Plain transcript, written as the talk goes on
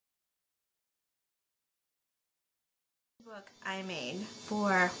book I made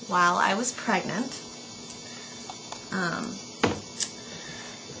for while I was pregnant.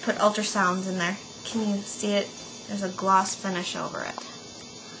 Put ultrasounds in there. Can you see it? There's a gloss finish over it.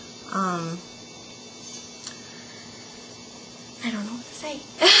 I don't know what to say.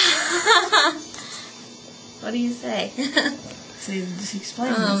 What do you say? So just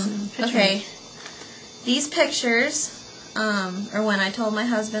explain this. Okay. These pictures are when I told my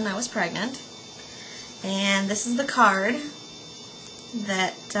husband I was pregnant. And this is the card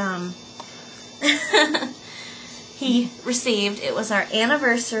that he received. It was our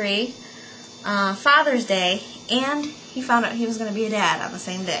anniversary, Father's Day, and he found out he was going to be a dad on the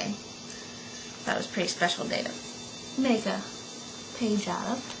same day. That was a pretty special day to make a page out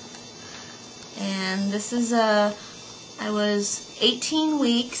of. And this is I was 18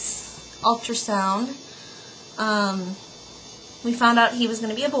 weeks, ultrasound. We found out he was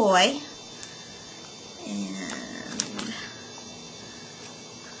going to be a boy. And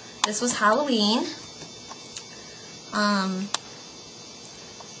this was Halloween.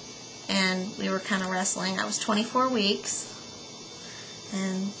 And we were kind of wrestling. I was 24 weeks.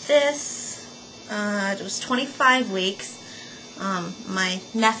 And this, it was 25 weeks. My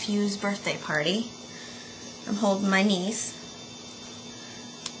nephew's birthday party. I'm holding my niece.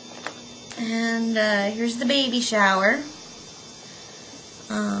 And here's the baby shower.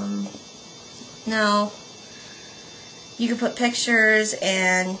 Now, you could put pictures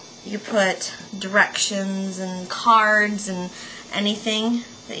and you could put directions and cards and anything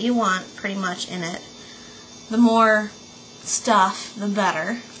that you want pretty much in it. The more stuff, the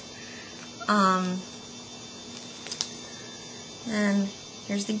better. And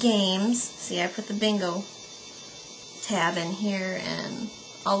here's the games. See, I put the bingo tab in here and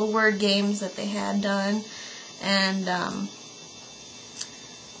all the word games that they had done. And let's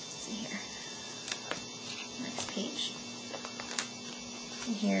see here. Next page.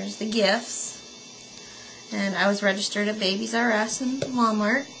 And here's the gifts. And I was registered at Babies R Us in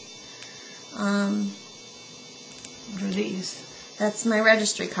Walmart. What are these? That's my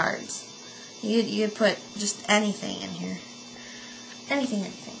registry cards. You put just anything in here. Anything.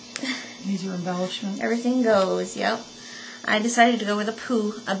 These are embellishments. Everything goes, yep. I decided to go with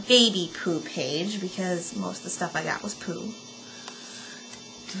a baby poo page because most of the stuff I got was poo.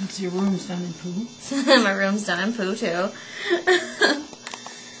 Since your room's done in poo. My room's done in poo too.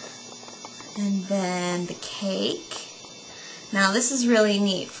 And then the cake. Now this is really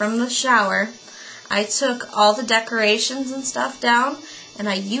neat. From the shower, I took all the decorations and stuff down and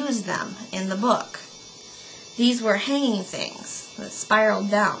I used them in the book. These were hanging things that spiraled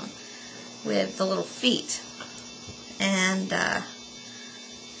down with the little feet. And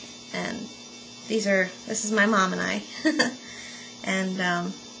this is my mom and I. And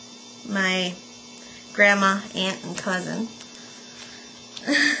my grandma, aunt, and cousin.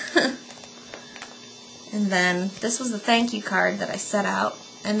 And then this was the thank you card that I set out.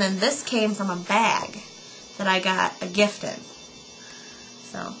 And then this came from a bag that I got a gift in.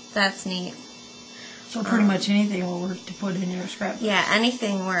 So that's neat. So pretty much anything will work to put in your scrapbook. Yeah,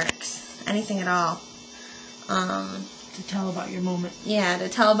 anything works. Anything at all. To tell about your moment. Yeah, to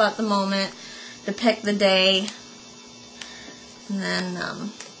tell about the moment, to pick the day, and then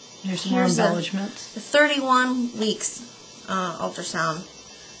there's more embellishments. The 31 weeks ultrasound.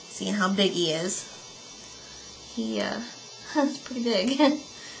 Seeing how big he is. It's pretty big.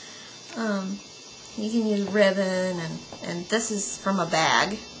 You can use ribbon, and this is from a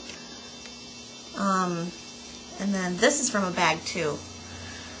bag. And then this is from a bag too.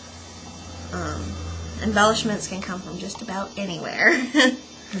 Embellishments can come from just about anywhere.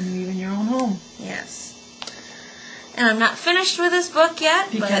 From even your own home. Yes. And I'm not finished with this book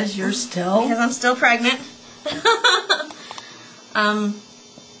yet. Because you're still... Because I'm still pregnant. How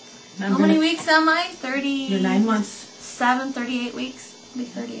many weeks am I? 30... You're 9 months. 38 weeks. It'll be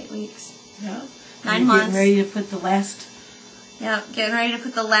 38 weeks. Yeah. 9 months. Getting ready to put the last... Yeah, getting ready to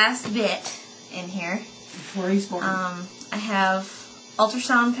put the last bit in here. Before he's born. I have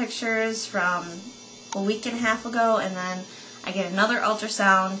ultrasound pictures from a week and a half ago, and then I get another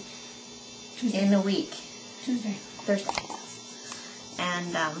ultrasound in a week. Thursday.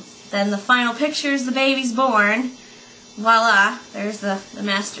 And then the final pictures, the baby's born. Voila, there's the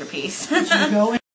masterpiece.